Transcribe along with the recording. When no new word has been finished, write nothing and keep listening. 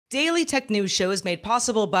Daily Tech News Show is made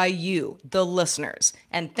possible by you, the listeners.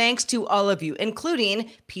 And thanks to all of you,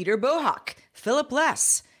 including Peter Bohawk, Philip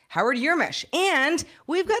Less, Howard Yermish, and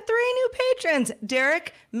we've got 3 new patrons,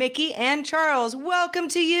 Derek, Mickey, and Charles. Welcome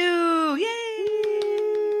to you. Yay!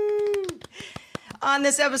 On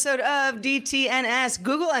this episode of DTNS,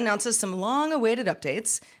 Google announces some long-awaited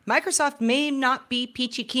updates. Microsoft may not be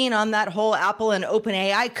peachy keen on that whole Apple and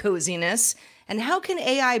OpenAI coziness. And how can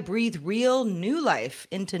AI breathe real new life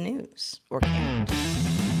into news? Or can it?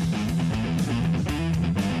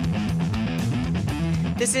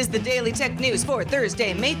 This is the Daily Tech News for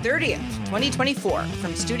Thursday, May 30th, 2024.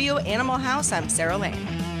 From Studio Animal House, I'm Sarah Lane.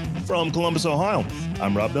 From Columbus, Ohio,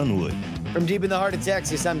 I'm Robb Dunewood. From deep in the heart of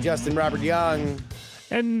Texas, I'm Justin Robert Young.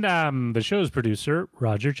 And the show's producer,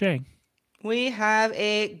 Roger Chang. We have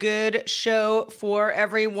a good show for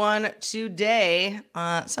everyone today.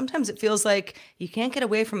 Sometimes it feels like you can't get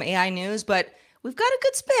away from AI news, but we've got a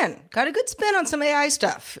good spin on some AI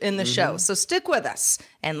stuff in the show. So stick with us,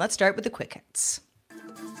 and let's start with the quick hits.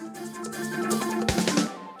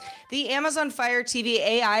 The Amazon Fire TV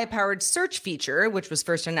AI-powered search feature, which was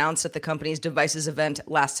first announced at the company's devices event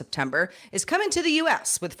last September, is coming to the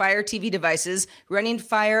U.S. with Fire TV devices running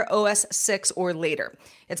Fire OS 6 or later.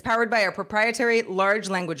 It's powered by a proprietary large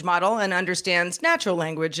language model and understands natural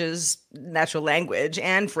language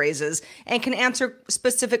and phrases, and can answer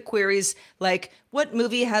specific queries like, what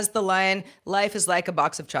movie has the line, "Life is like a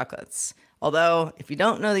box of chocolates"? Although, if you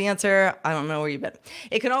don't know the answer, I don't know where you've been.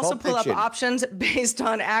 It can also pull up options based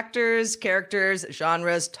on actors, characters,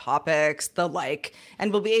 genres, topics, the like,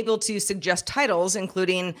 and will be able to suggest titles,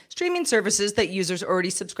 including streaming services that users already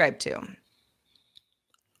subscribe to.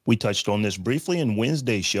 We touched on this briefly in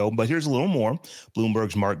Wednesday's show, but here's a little more.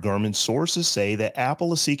 Bloomberg's Mark Gurman's sources say that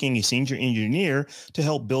Apple is seeking a senior engineer to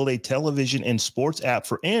help build a television and sports app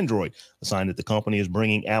for Android, a sign that the company is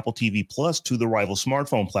bringing Apple TV Plus to the rival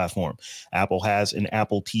smartphone platform. Apple has an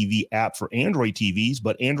Apple TV app for Android TVs,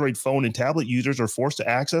 but Android phone and tablet users are forced to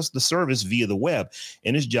access the service via the web.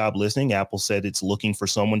 In its job listing, Apple said it's looking for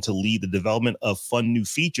someone to lead the development of fun new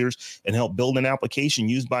features and help build an application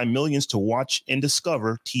used by millions to watch and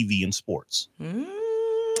discover TV and sports.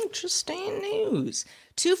 Interesting news.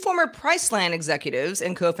 2 former Priceline executives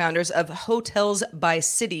and co-founders of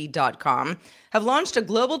HotelsByCity.com have launched a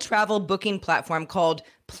global travel booking platform called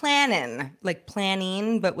Plannin', like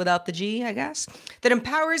planning, but without the G, I guess, that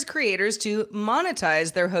empowers creators to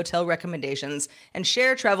monetize their hotel recommendations and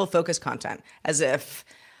share travel-focused content, as if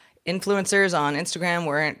influencers on Instagram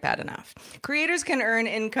weren't bad enough. Creators can earn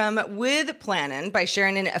income with Plannin' by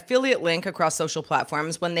sharing an affiliate link across social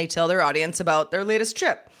platforms when they tell their audience about their latest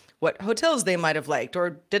trip, what hotels they might have liked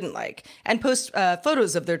or didn't like, and post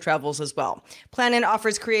photos of their travels as well. Plannin'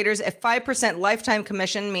 offers creators a 5% lifetime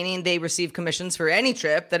commission, meaning they receive commissions for any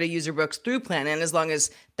trip that a user books through Plannin' as long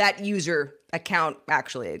as that user account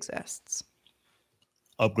actually exists.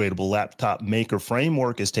 Upgradable Laptop Maker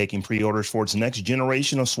Framework is taking pre-orders for its next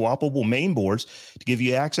generation of swappable mainboards to give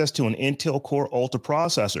you access to an Intel Core Ultra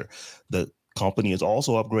processor. The company is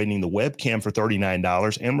also upgrading the webcam for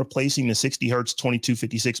 $39 and replacing the 60 Hz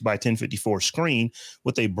 2256 by 1054 screen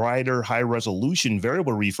with a brighter, high-resolution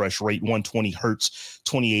variable refresh rate 120 Hz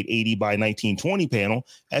 2880 by 1920 panel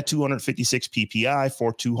at 256 ppi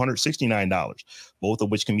for $269, both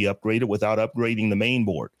of which can be upgraded without upgrading the main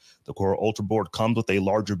board. The Core Ultra board comes with a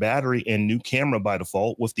larger battery and new camera by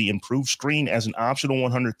default, with the improved screen as an optional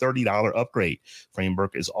 $130 upgrade.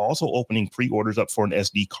 Framework is also opening pre-orders up for an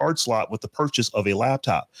SD card slot with the purchase of a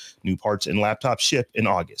laptop. New parts and laptops ship in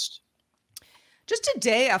August. Just a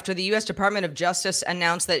day after the U.S. Department of Justice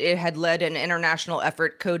announced that it had led an international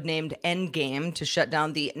effort codenamed Endgame to shut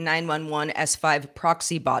down the 911 S5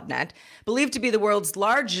 proxy botnet, believed to be the world's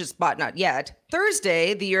largest botnet yet,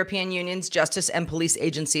 Thursday, the European Union's justice and police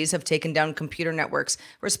agencies have taken down computer networks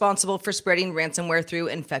responsible for spreading ransomware through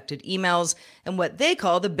infected emails and what they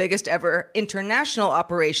call the biggest ever international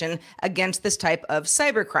operation against this type of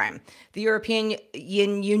cybercrime. The European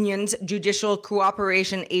Union's Judicial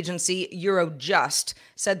Cooperation Agency, Eurojust,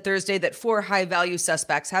 said Thursday that 4 high-value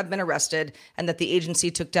suspects have been arrested and that the agency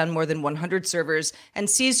took down more than 100 servers and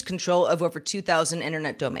seized control of over 2,000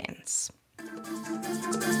 internet domains.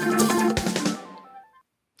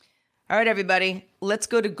 All right, everybody, let's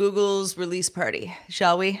go to Google's release party,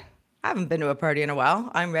 shall we? I haven't been to a party in a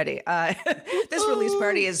while. I'm ready. This release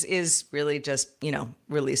party is really just,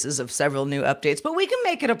 releases of several new updates, but we can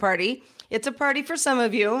make it a party. It's a party for some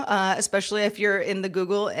of you, especially if you're in the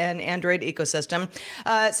Google and Android ecosystem.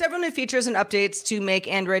 Several new features and updates to make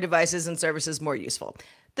Android devices and services more useful.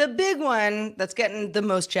 The big one that's getting the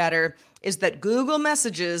most chatter is that Google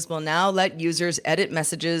Messages will now let users edit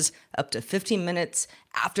messages up to 15 minutes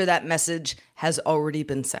after that message has already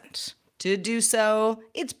been sent. To do so,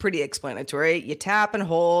 it's pretty explanatory. You tap and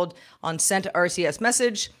hold on Sent RCS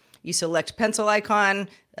Message. You select pencil icon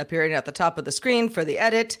appearing at the top of the screen for the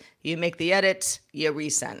edit. You make the edit, you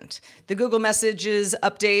resend. The Google Messages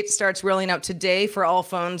update starts rolling out today for all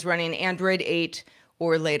phones running Android 8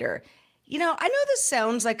 or later. I know this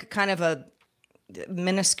sounds like kind of a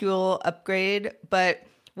minuscule upgrade, but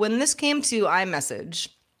when this came to iMessage,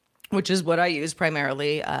 which is what I use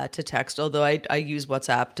primarily to text, although I use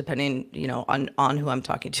WhatsApp depending, on who I'm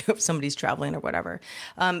talking to, if somebody's traveling or whatever.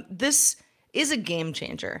 This is a game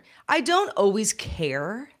changer. I don't always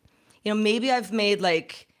care. Maybe I've made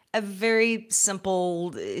like a very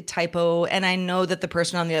simple typo and I know that the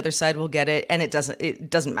person on the other side will get it and it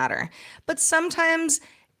doesn't matter. But sometimes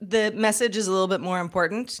the message is a little bit more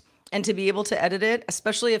important, and to be able to edit it,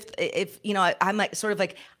 especially if I'm like sort of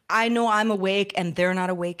like, I know I'm awake and they're not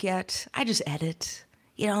awake yet, I just edit.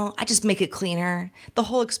 I just make it cleaner. The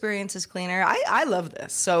whole experience is cleaner. I love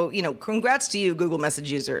this. So, congrats to you, Google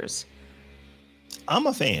Message users. I'm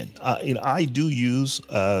a fan. I do use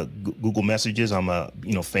Google Messages. I'm a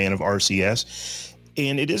fan of RCS,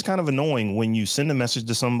 and it is kind of annoying when you send a message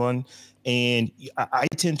to someone, and I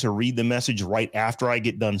tend to read the message right after I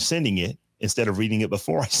get done sending it, instead of reading it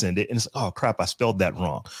before I send it. And it's, oh crap, I spelled that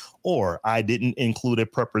wrong. Or I didn't include a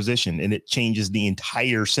preposition and it changes the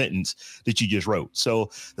entire sentence that you just wrote. So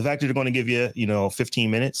the fact that they're going to give you, 15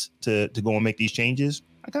 minutes to go and make these changes,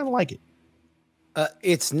 I kind of like it.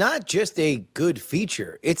 It's not just a good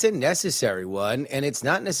feature. It's a necessary one. And it's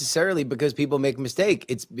not necessarily because people make a mistake.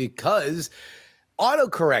 It's because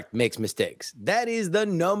autocorrect makes mistakes. That is the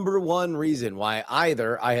number one reason why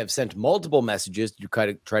either I have sent multiple messages to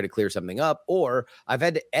try to clear something up, or I've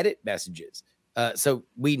had to edit messages. So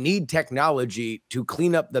we need technology to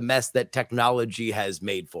clean up the mess that technology has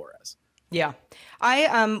made for us. Yeah.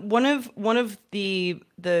 I one of the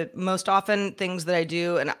most often things that I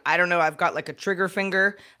do, and I don't know, I've got like a trigger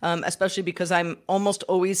finger, especially because I'm almost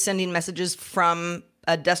always sending messages from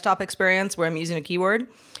a desktop experience where I'm using a keyboard,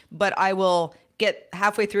 but I will get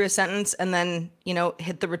halfway through a sentence and then,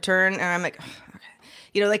 hit the return and I'm like, oh,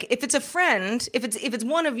 okay. Like if it's a friend, if it's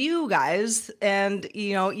one of you guys and,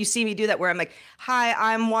 you see me do that where I'm like, hi,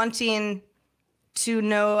 I'm wanting to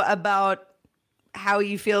know about how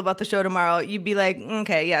you feel about the show tomorrow. You'd be like,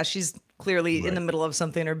 okay, yeah, she's clearly in the middle of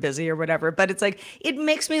something or busy or whatever. But it's like, it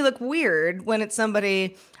makes me look weird when it's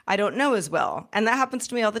somebody I don't know as well. And that happens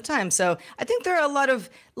to me all the time. So I think there are a lot of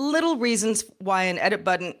little reasons why an edit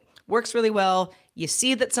button works really well. You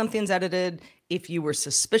see that something's edited. If you were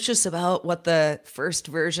suspicious about what the first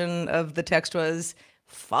version of the text was,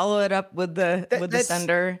 follow it up with the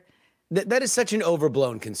sender. That is such an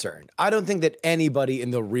overblown concern. I don't think that anybody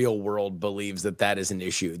in the real world believes that is an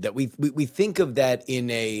issue. That we think of that in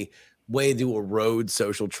a way to erode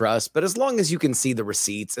social trust. But as long as you can see the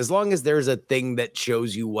receipts, as long as there's a thing that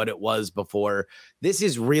shows you what it was before, this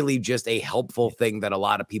is really just a helpful thing that a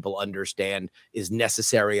lot of people understand is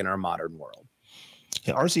necessary in our modern world.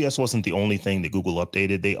 Yeah, RCS wasn't the only thing that Google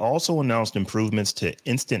updated. They also announced improvements to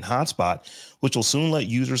Instant Hotspot, which will soon let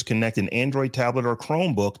users connect an Android tablet or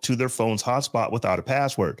Chromebook to their phone's hotspot without a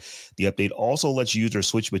password. The update also lets users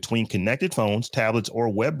switch between connected phones, tablets, or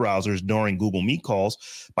web browsers during Google Meet calls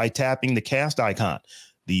by tapping the cast icon.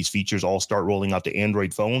 These features all start rolling out to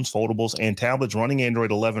Android phones, foldables, and tablets running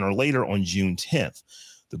Android 11 or later on June 10th.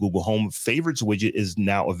 The Google Home Favorites widget is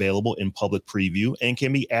now available in public preview and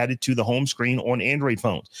can be added to the home screen on Android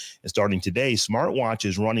phones. And starting today,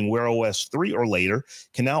 smartwatches running Wear OS 3 or later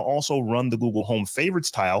can now also run the Google Home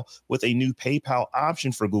Favorites tile with a new PayPal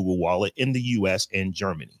option for Google Wallet in the US and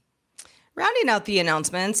Germany. Rounding out the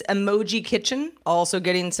announcements, Emoji Kitchen also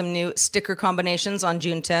getting some new sticker combinations on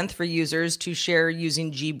June 10th for users to share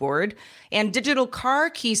using Gboard. And digital car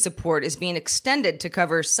key support is being extended to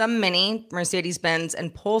cover some Mini, Mercedes-Benz,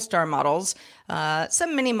 and Polestar models.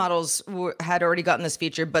 Some Mini models had already gotten this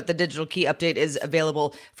feature, but the digital key update is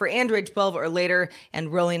available for Android 12 or later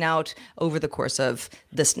and rolling out over the course of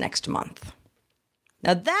this next month.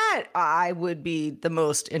 Now that I would be the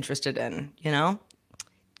most interested in,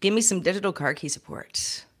 Give me some digital car key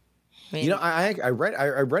support. I mean, I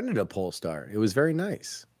rented a Polestar. It was very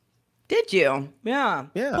nice. Did you? Yeah.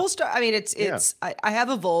 Yeah. Polestar. I mean, I have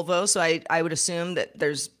a Volvo, so I would assume that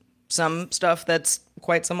there's some stuff that's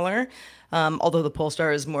quite similar. Although the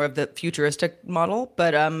Polestar is more of the futuristic model,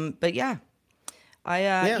 but yeah.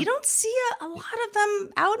 You don't see a lot of them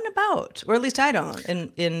out and about, or at least I don't.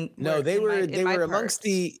 They were amongst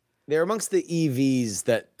the They're amongst the EVs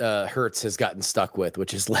that Hertz has gotten stuck with,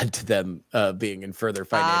 which has led to them being in further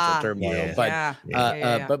financial turmoil.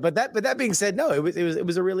 yeah. But but that being said, no, it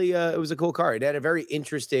was a really it was a cool car. It had a very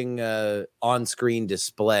interesting on-screen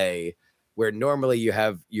display where normally you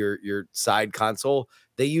have your side console.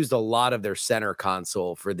 They used a lot of their center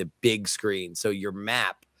console for the big screen, so your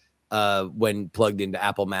map, when plugged into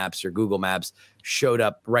Apple Maps or Google Maps, showed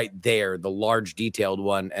up right there, the large detailed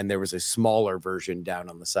one, and there was a smaller version down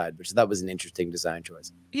on the side, which that was an interesting design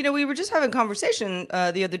choice. You know, we were just having a conversation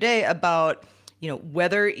the other day about, you know,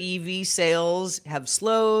 whether EV sales have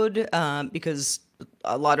slowed, because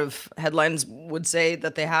a lot of headlines would say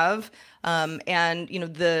that they have. And, you know,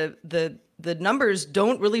 the numbers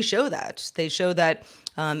don't really show that. They show that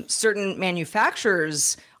certain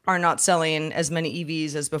manufacturers are not selling as many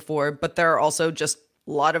EVs as before, but there are also just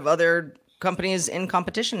a lot of other companies in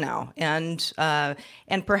competition now, and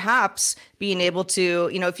perhaps being able to,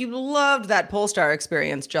 you know, if you loved that Polestar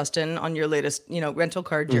experience, Justin, on your latest, you know, rental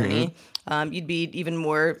car journey, you'd be even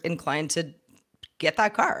more inclined to get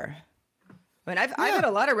that car. I mean, I've had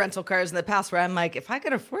a lot of rental cars in the past where I'm like, if I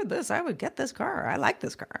could afford this, I would get this car. I like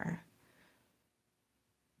this car.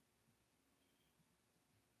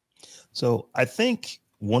 So I think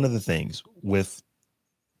one of the things with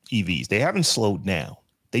EVs, they haven't slowed down.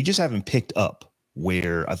 They just haven't picked up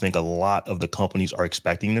where I think a lot of the companies are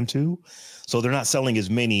expecting them to. So they're not selling as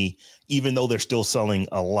many, even though they're still selling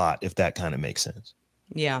a lot, if that kind of makes sense.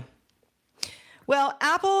 Yeah. Well,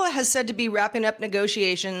 Apple has said to be wrapping up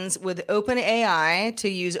negotiations with OpenAI to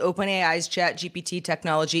use OpenAI's ChatGPT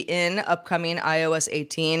technology in upcoming iOS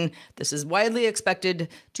 18. This is widely expected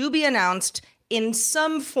to be announced in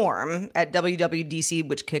some form at WWDC,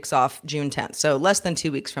 which kicks off June 10th, so less than 2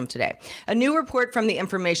 weeks from today. A new report from The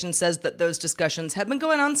Information says that those discussions have been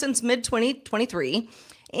going on since mid-2023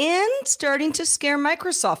 and starting to scare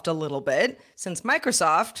Microsoft a little bit, since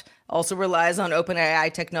Microsoft also relies on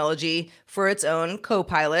OpenAI technology for its own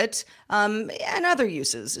Copilot and other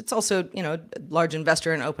uses. It's also, you know, a large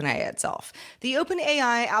investor in OpenAI itself. The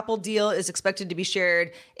OpenAI Apple deal is expected to be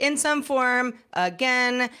shared in some form,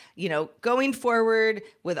 again, you know, going forward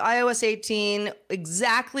with iOS 18.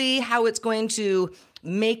 Exactly how it's going to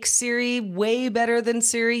make Siri way better than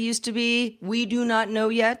Siri used to be, we do not know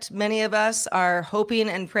yet. Many of us are hoping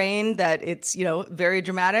and praying that it's, you know, very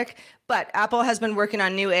dramatic. But Apple has been working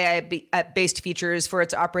on new AI-based features for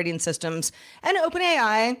its operating systems, and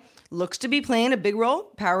OpenAI looks to be playing a big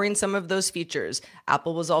role powering some of those features.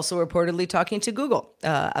 Apple was also reportedly talking to Google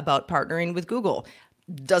about partnering with Google.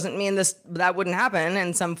 Doesn't mean that wouldn't happen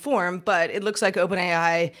in some form, but it looks like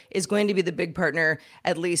OpenAI is going to be the big partner,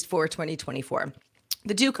 at least for 2024.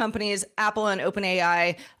 The two companies, Apple and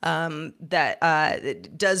OpenAI,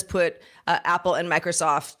 that does put Apple and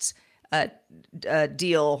Microsoft's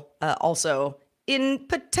deal also in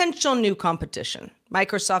potential new competition.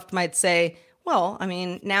 Microsoft might say, well, I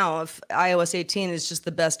mean, now if iOS 18 is just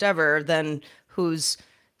the best ever, then who's,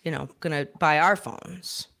 you know, going to buy our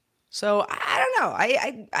phones? So I don't know.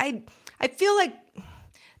 I feel like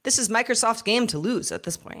this is Microsoft's game to lose at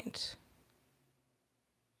this point.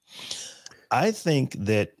 I think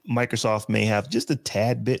that Microsoft may have just a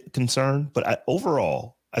tad bit concern, but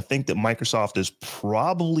overall, I think that Microsoft is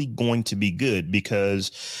probably going to be good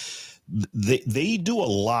because they do a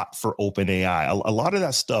lot for OpenAI. A lot of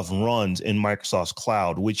that stuff runs in Microsoft's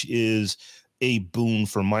cloud, which is a boon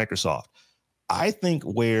for Microsoft. I think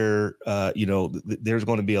where, you know, there's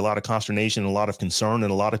going to be a lot of consternation, a lot of concern,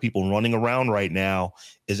 and a lot of people running around right now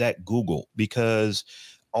is at Google, because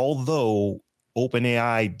although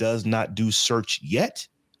OpenAI does not do search yet,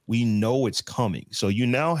 we know it's coming. So you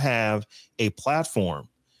now have a platform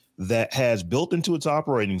that has built into its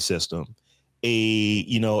operating system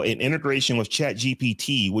an integration with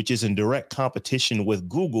ChatGPT, which is in direct competition with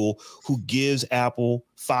Google, who gives Apple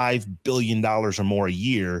 $5 billion or more a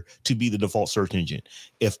year to be the default search engine.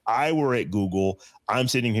 If I were at Google, I'm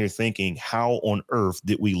sitting here thinking, how on earth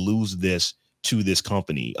did we lose this to this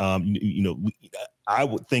company? I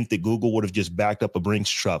would think that Google would have just backed up a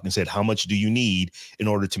Brinks truck and said, how much do you need in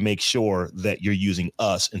order to make sure that you're using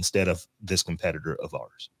us instead of this competitor of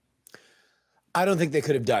ours? I don't think they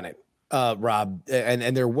could have done it, Rob.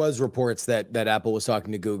 And there was reports that Apple was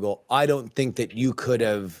talking to Google. I don't think that you could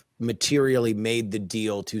have materially made the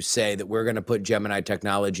deal to say that we're going to put Gemini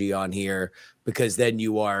technology on here, because then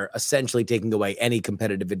you are essentially taking away any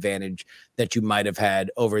competitive advantage that you might have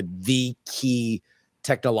had over the key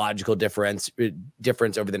technological difference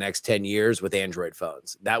over the next 10 years with Android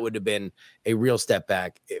phones. That would have been a real step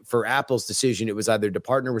back. For Apple's decision, it was either to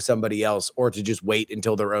partner with somebody else or to just wait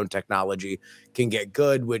until their own technology can get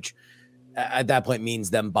good, which at that point means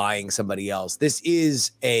them buying somebody else. This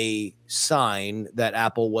is a sign that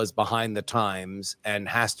Apple was behind the times and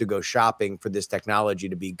has to go shopping for this technology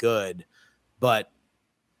to be good. But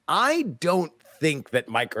I don't think that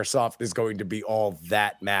Microsoft is going to be all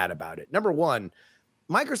that mad about it. Number one,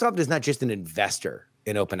 Microsoft is not just an investor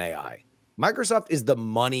in OpenAI. Microsoft is the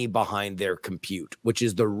money behind their compute, which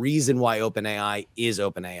is the reason why OpenAI is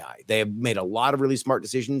OpenAI. They have made a lot of really smart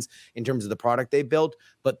decisions in terms of the product they built,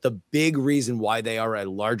 but the big reason why they are a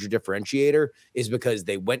larger differentiator is because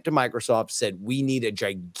they went to Microsoft, said, we need a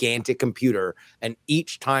gigantic computer, and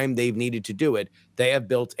each time they've needed to do it, they have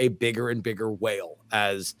built a bigger and bigger whale,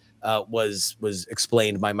 as was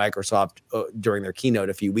explained by Microsoft during their keynote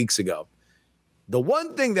a few weeks ago. The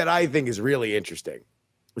one thing that I think is really interesting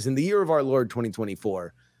was in the year of our Lord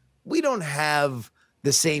 2024, we don't have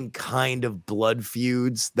the same kind of blood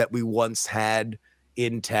feuds that we once had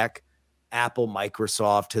in tech. Apple,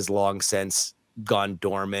 Microsoft has long since gone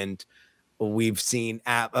dormant. We've seen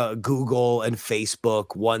Google and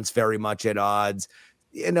Facebook, once very much at odds,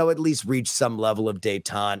 at least reach some level of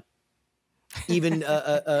détente. Even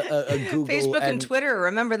Google, Facebook and Twitter.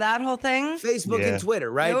 Remember that whole thing? Facebook and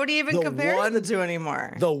Twitter, right? Nobody even compares the two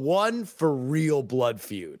anymore. The one for real blood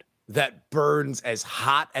feud that burns as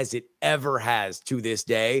hot as it ever has to this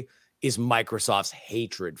day is Microsoft's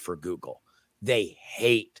hatred for Google. They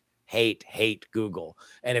hate Google.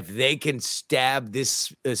 And if they can stab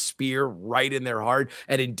this spear right in their heart,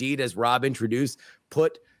 and indeed, as Rob introduced,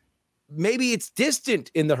 maybe it's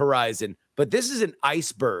distant in the horizon, but this is an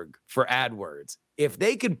iceberg for AdWords. If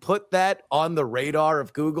they can put that on the radar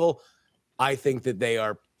of Google, I think that they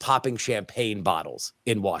are popping champagne bottles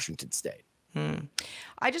in Washington State.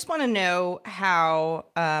 I just want to know how,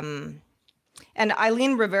 and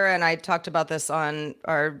Eileen Rivera and I talked about this on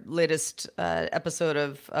our latest episode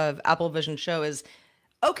of Apple Vision Show is,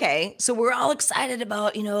 okay, so we're all excited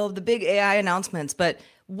about, the big AI announcements, but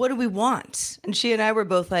what do we want? And she and I were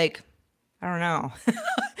both like, I don't know.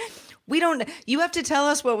 You have to tell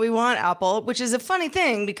us what we want, Apple, which is a funny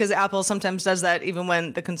thing because Apple sometimes does that even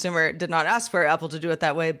when the consumer did not ask for Apple to do it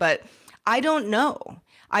that way. But I don't know.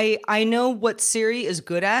 I know what Siri is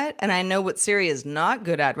good at, and I know what Siri is not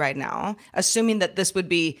good at right now, assuming that this would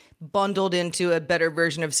be bundled into a better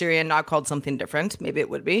version of Siri and not called something different. Maybe it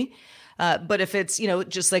would be. But if it's,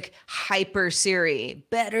 just like hyper Siri,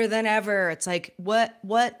 better than ever, it's like,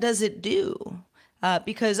 what does it do?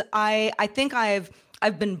 Because I think I've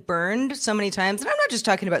been burned so many times, and I'm not just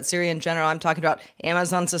talking about Siri in general. I'm talking about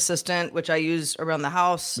Amazon's Assistant, which I use around the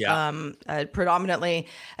house predominantly.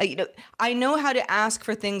 I know how to ask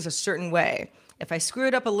for things a certain way. If I screw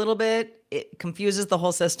it up a little bit, it confuses the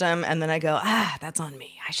whole system, and then I go, that's on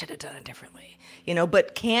me. I should have done it differently.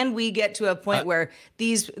 But can we get to a point where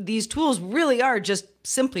these tools really are just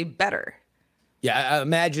simply better? Yeah, I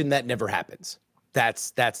imagine that never happens.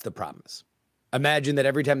 That's the promise. Imagine that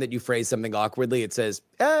every time that you phrase something awkwardly, it says,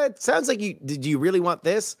 it sounds like did you really want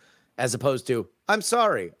this? As opposed to, I'm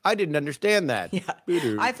sorry, I didn't understand that. Yeah.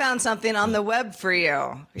 I found something on the web for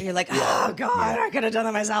you. You're like, oh God, I could have done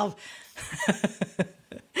it myself.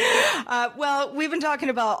 Well, we've been talking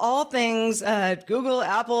about all things Google,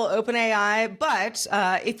 Apple, OpenAI, but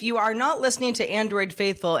if you are not listening to Android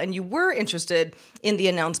Faithful and you were interested in the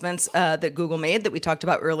announcements that Google made that we talked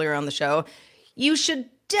about earlier on the show, you should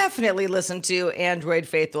definitely listen to Android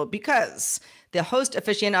Faithful because the host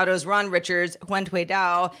aficionados Ron Richards, Huentui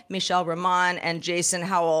Dao, Michelle Rahman, and Jason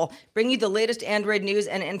Howell bring you the latest Android news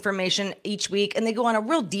and information each week, and they go on a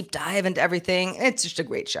real deep dive into everything. It's just a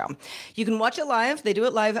great show. You can watch it live. They do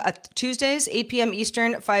it live at Tuesdays, 8 p.m.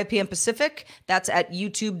 Eastern, 5 p.m. Pacific. That's at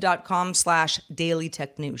youtube.com/Daily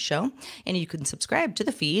Tech News Show. And you can subscribe to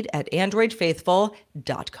the feed at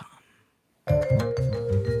androidfaithful.com.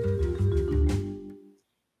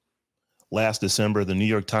 Last December, the New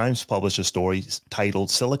York Times published a story titled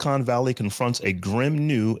Silicon Valley Confronts a Grim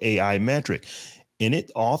New AI Metric. In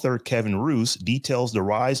it, author Kevin Roos details the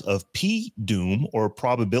rise of P-doom, or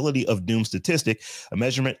probability of doom statistic, a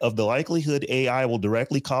measurement of the likelihood AI will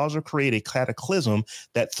directly cause or create a cataclysm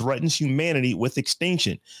that threatens humanity with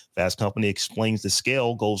extinction. Fast Company explains the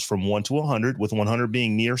scale goes from 1 to 100, with 100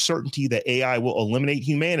 being near certainty that AI will eliminate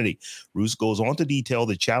humanity. Roos goes on to detail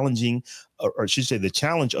the challenge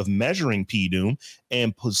of measuring P-doom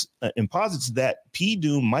and posits that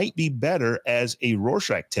P-doom might be better as a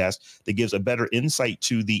Rorschach test that gives a better insight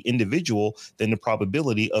to the individual than the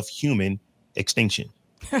probability of human extinction.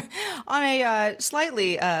 On a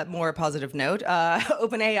slightly more positive note,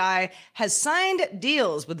 OpenAI has signed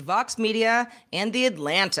deals with Vox Media and The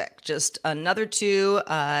Atlantic, just another two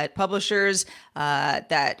publishers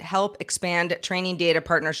that help expand training data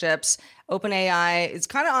partnerships. OpenAI is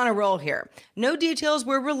kind of on a roll here. No details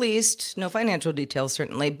were released, no financial details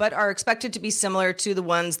certainly, but are expected to be similar to the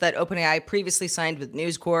ones that OpenAI previously signed with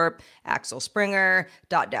News Corp, Axel Springer,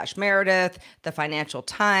 Dotdash Meredith, the Financial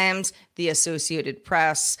Times, the Associated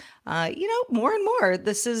Press. More and more,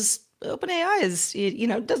 this is OpenAI is,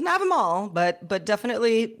 doesn't have them all, but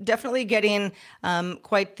definitely getting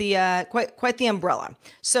quite the umbrella.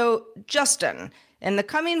 So, Justin, in the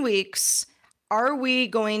coming weeks, are we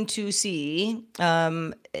going to see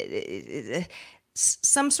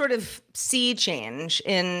some sort of sea change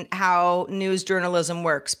in how news journalism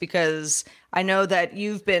works? Because I know that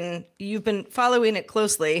you've been following it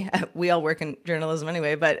closely. We all work in journalism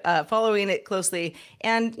anyway, but following it closely,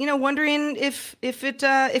 and wondering if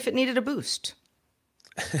it needed a boost.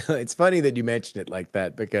 It's funny that you mention it like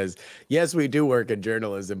that, because yes, we do work in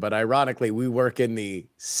journalism, but ironically, we work in the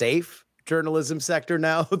safe journalism sector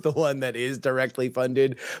now, the one that is directly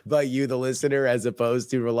funded by you, the listener, as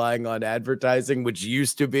opposed to relying on advertising, which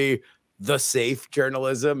used to be the safe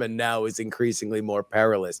journalism and now is increasingly more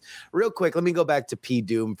perilous. Real quick, let me go back to P.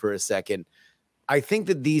 Doom for a second. I think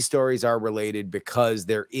that these stories are related because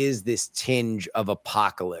there is this tinge of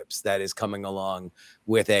apocalypse that is coming along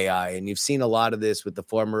with AI. And you've seen a lot of this with the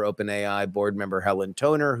former OpenAI board member, Helen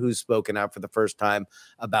Toner, who's spoken out for the first time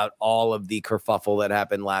about all of the kerfuffle that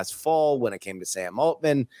happened last fall when it came to Sam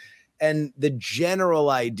Altman. And the general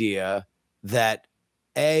idea that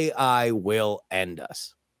AI will end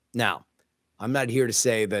us. Now, I'm not here to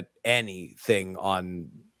say that anything on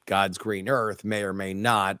God's green earth may or may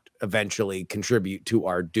not eventually contribute to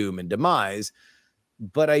our doom and demise.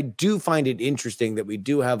 But I do find it interesting that we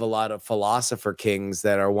do have a lot of philosopher kings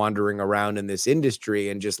that are wandering around in this industry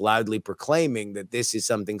and just loudly proclaiming that this is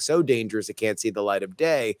something so dangerous it can't see the light of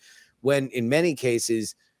day, when in many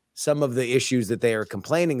cases, some of the issues that they are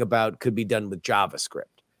complaining about could be done with JavaScript,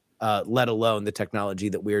 let alone the technology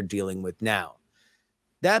that we're dealing with now.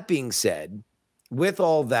 That being said, with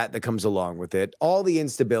all that comes along with it, all the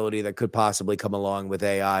instability that could possibly come along with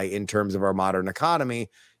AI in terms of our modern economy,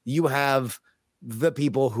 you have the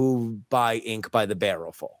people who buy ink by the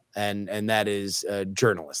barrelful, and that is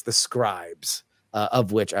journalists, the scribes,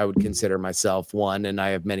 of which I would consider myself one, and I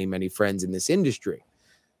have many, many friends in this industry.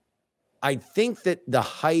 I think that the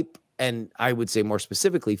hype, and I would say more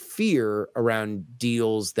specifically fear around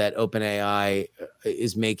deals that OpenAI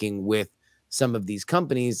is making with some of these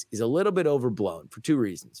companies is a little bit overblown for two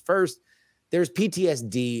reasons. First, there's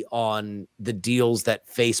PTSD on the deals that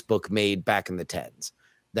Facebook made back in the 10s,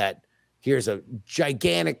 that here's a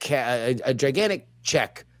gigantic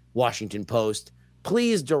check, Washington Post.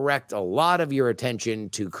 Please direct a lot of your attention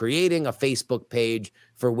to creating a Facebook page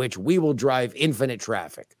for which we will drive infinite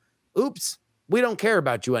traffic. Oops, we don't care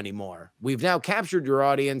about you anymore. We've now captured your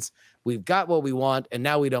audience. We've got what we want, and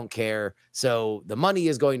now we don't care. So the money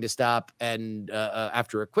is going to stop. And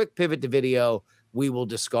after a quick pivot to video, we will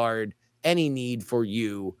discard any need for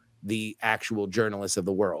you, the actual journalists of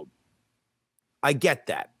the world. I get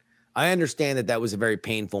that. I understand that was a very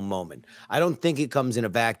painful moment. I don't think it comes in a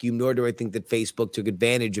vacuum, nor do I think that Facebook took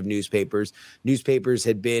advantage of newspapers. Newspapers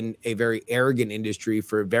had been a very arrogant industry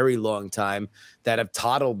for a very long time that have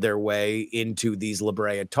toddled their way into these La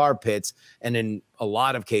Brea tar pits, and in a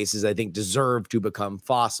lot of cases, I think deserve to become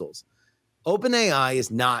fossils. OpenAI is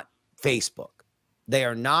not Facebook. They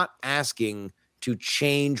are not asking to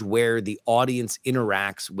change where the audience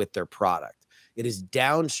interacts with their product. It is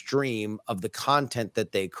downstream of the content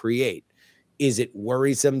that they create. Is it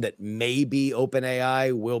worrisome that maybe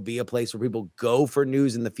OpenAI will be a place where people go for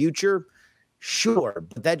news in the future? Sure,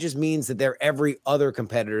 but that just means that they're every other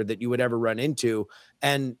competitor that you would ever run into,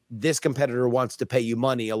 and this competitor wants to pay you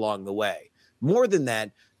money along the way. More than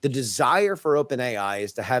that, the desire for OpenAI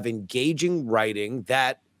is to have engaging writing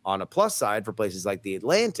that, on a plus side for places like The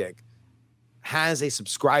Atlantic, has a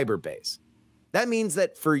subscriber base. That means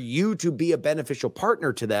that for you to be a beneficial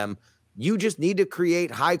partner to them, you just need to create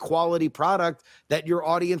high quality product that your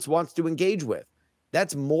audience wants to engage with.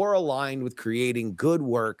 That's more aligned with creating good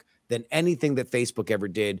work than anything that Facebook ever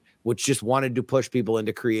did, which just wanted to push people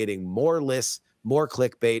into creating more lists, more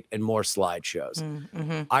clickbait, and more slideshows.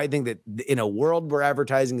 Mm-hmm. I think that in a world where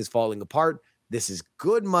advertising is falling apart, this is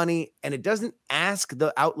good money, and it doesn't ask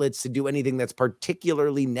the outlets to do anything that's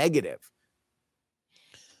particularly negative.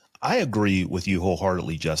 I agree with you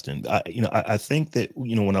wholeheartedly, Justin. I think that,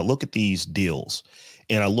 when I look at these deals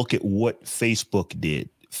and I look at what Facebook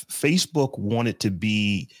did, Facebook wanted to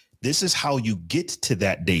be, this is how you get to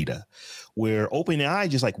that data, where OpenAI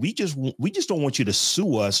just like, we just don't want you to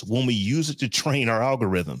sue us when we use it to train our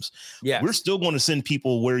algorithms. Yeah, we're still going to send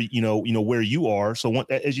people where, where you are. So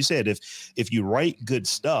as you said, if you write good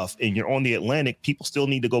stuff and you're on the Atlantic, people still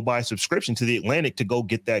need to go buy a subscription to the Atlantic to go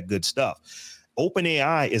get that good stuff.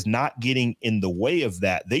 OpenAI is not getting in the way of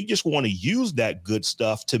that. They just want to use that good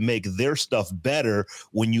stuff to make their stuff better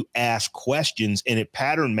when you ask questions and it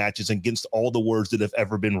pattern matches against all the words that have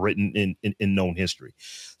ever been written in known history.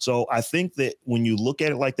 So I think that when you look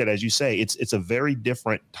at it like that, as you say, it's a very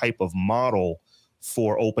different type of model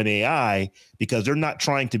for OpenAI, because they're not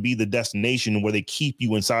trying to be the destination where they keep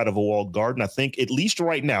you inside of a walled garden. I think at least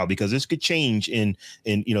right now, because this could change in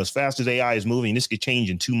as fast as AI is moving, this could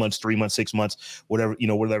change in 2 months, 3 months, 6 months, whatever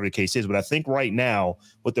the case is. But I think right now,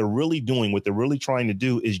 what they're really doing, what they're really trying to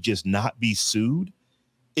do is just not be sued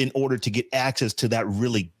in order to get access to that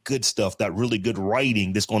really good stuff, that really good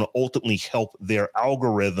writing that's going to ultimately help their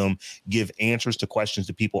algorithm give answers to questions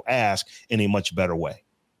that people ask in a much better way.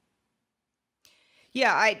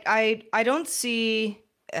 Yeah, I don't see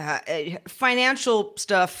financial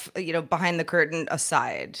stuff, behind the curtain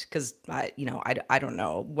aside, because I don't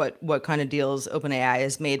know what kind of deals OpenAI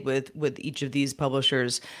has made with each of these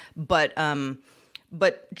publishers, but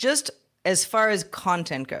just as far as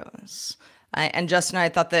content goes, and Justin, I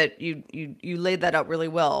thought that you laid that out really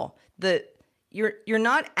well. That you're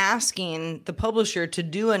not asking the publisher to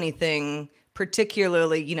do anything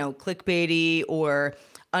particularly clickbaity or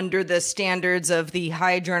under the standards of the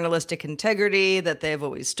high journalistic integrity that they've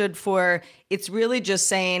always stood for. It's really just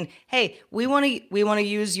saying, hey, we want to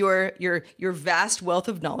use your vast wealth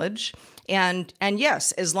of knowledge. And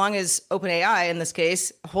yes, as long as OpenAI in this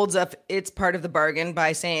case holds up its part of the bargain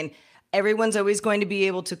by saying everyone's always going to be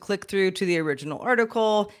able to click through to the original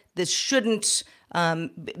article. This shouldn't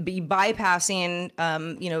be bypassing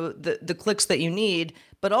the clicks that you need,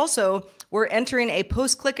 but also we're entering a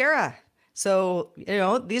post-click era. So,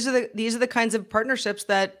 these are the kinds of partnerships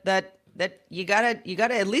that you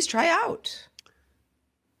gotta at least try out.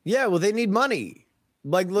 Yeah, well, they need money.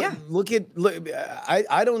 Like, look.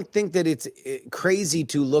 I don't think that it's crazy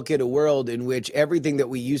to look at a world in which everything that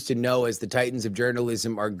we used to know as the titans of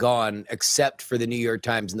journalism are gone, except for the New York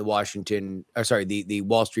Times and the the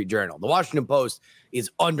Wall Street Journal. The Washington Post is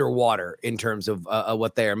underwater in terms of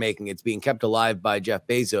what they are making. It's being kept alive by Jeff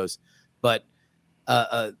Bezos, but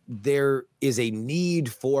there is a need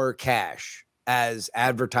for cash as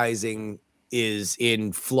advertising is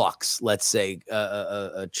in flux, let's say,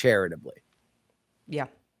 charitably. Yeah.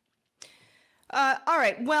 All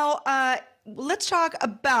right. Well, let's talk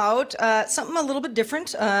about something a little bit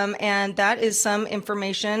different. And that is some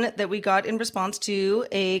information that we got in response to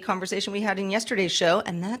a conversation we had in yesterday's show,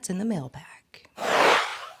 and that's in the mailbag.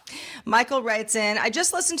 Michael writes in, I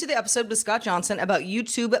just listened to the episode with Scott Johnson about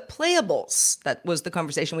YouTube playables. That was the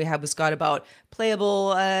conversation we had with Scott about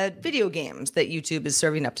playable video games that YouTube is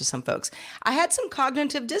serving up to some folks. I had some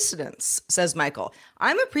cognitive dissonance, says Michael.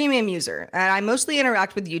 I'm a premium user, and I mostly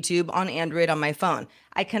interact with YouTube on Android on my phone.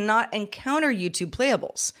 I cannot encounter YouTube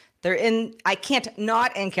playables. I can't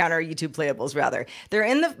not encounter YouTube playables, rather. They're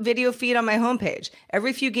in the video feed on my homepage.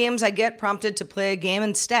 Every few games I get prompted to play a game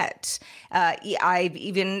instead. I've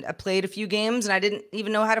even played a few games and I didn't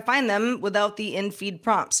even know how to find them without the in-feed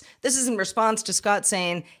prompts. This is in response to Scott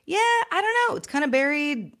saying, yeah, I don't know, it's kind of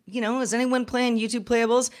buried. Is anyone playing YouTube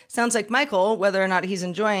playables? Sounds like Michael, whether or not he's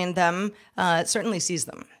enjoying them, certainly sees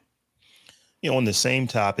them. On the same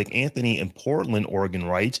topic, Anthony in Portland, Oregon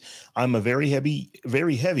writes, I'm a very heavy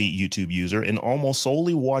YouTube user and almost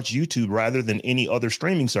solely watch YouTube rather than any other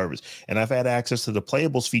streaming service. And I've had access to the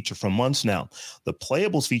playables feature for months now. The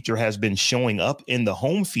playables feature has been showing up in the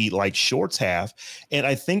home feed like Shorts have, and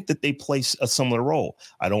I think that they play a similar role.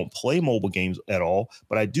 I don't play mobile games at all,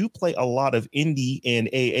 but I do play a lot of indie and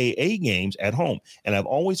AAA games at home. And I've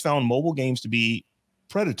always found mobile games to be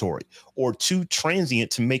predatory or too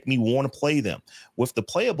transient to make me want to play them. With the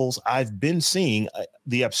playables, I've been seeing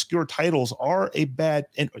the obscure titles are bad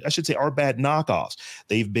knockoffs.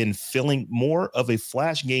 They've been filling more of a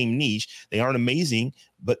flash game niche. They aren't amazing,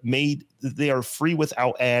 but they are free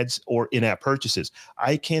without ads or in-app purchases.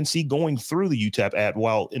 I can see going through the UTAP ad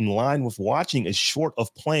while in line with watching is short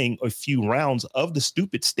of playing a few rounds of the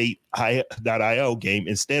stupid state.io game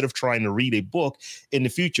instead of trying to read a book in the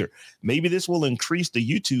future. Maybe this will increase the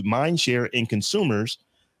YouTube mindshare in consumers.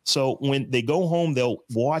 So when they go home, they'll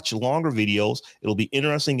watch longer videos. It'll be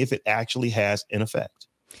interesting if it actually has an effect.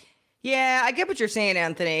 Yeah, I get what you're saying,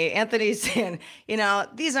 Anthony. Anthony's saying,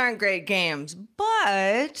 these aren't great games,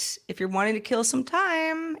 but if you're wanting to kill some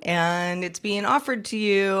time and it's being offered to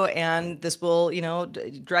you and this will,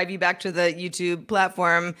 drive you back to the YouTube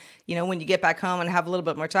platform, when you get back home and have a little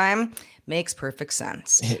bit more time, makes perfect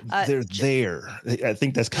sense. They're there. I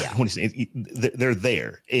think that's kind of what he's saying. They're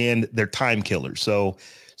there and they're time killers. So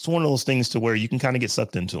it's one of those things to where you can kind of get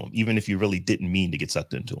sucked into them, even if you really didn't mean to get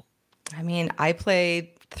sucked into them. I mean, I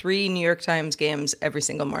play 3 New York Times games every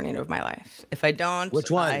single morning of my life. If I don't,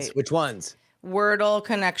 Which ones? Wordle,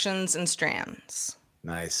 Connections, and Strands.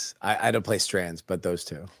 Nice. I don't play Strands, but those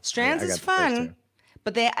two. Strands is fun,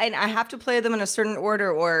 but I have to play them in a certain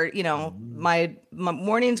order, or my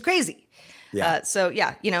morning's crazy. Yeah.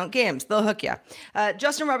 Games, they'll hook you.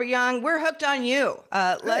 Justin Robert Young, we're hooked on you.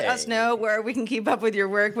 Let us know where we can keep up with your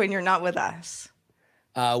work when you're not with us.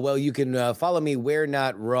 Well, you can follow me. We're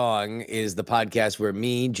Not Wrong is the podcast where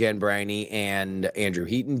me, Jen Briney, and Andrew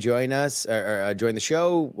Heaton join us, join the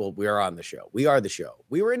show. Well, we are on the show. We are the show.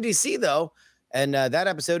 We were in DC, though, and that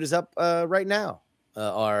episode is up right now,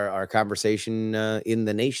 our conversation in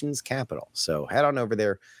the nation's capital. So head on over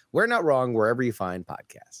there. We're Not Wrong, wherever you find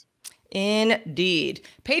podcasts. Indeed.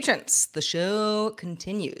 Patrons, the show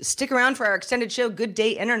continues. Stick around for our extended show, Good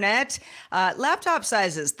Day Internet. Laptop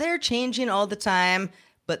sizes, they're changing all the time.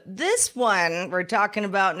 But this one we're talking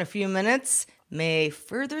about in a few minutes may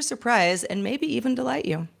further surprise and maybe even delight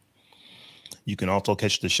you. You can also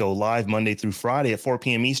catch the show live Monday through Friday at 4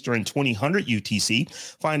 p.m. Eastern, 2000 UTC.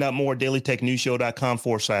 Find out more at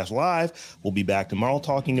dailytechnewsshow.com/live. We'll be back tomorrow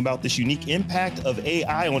talking about this unique impact of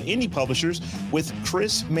AI on indie publishers with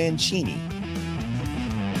Chris Mancini.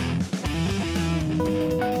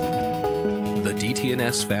 The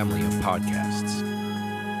DTNS family of podcasts,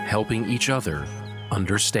 helping each other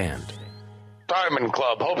understand. Diamond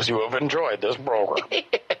Club hopes you have enjoyed this program.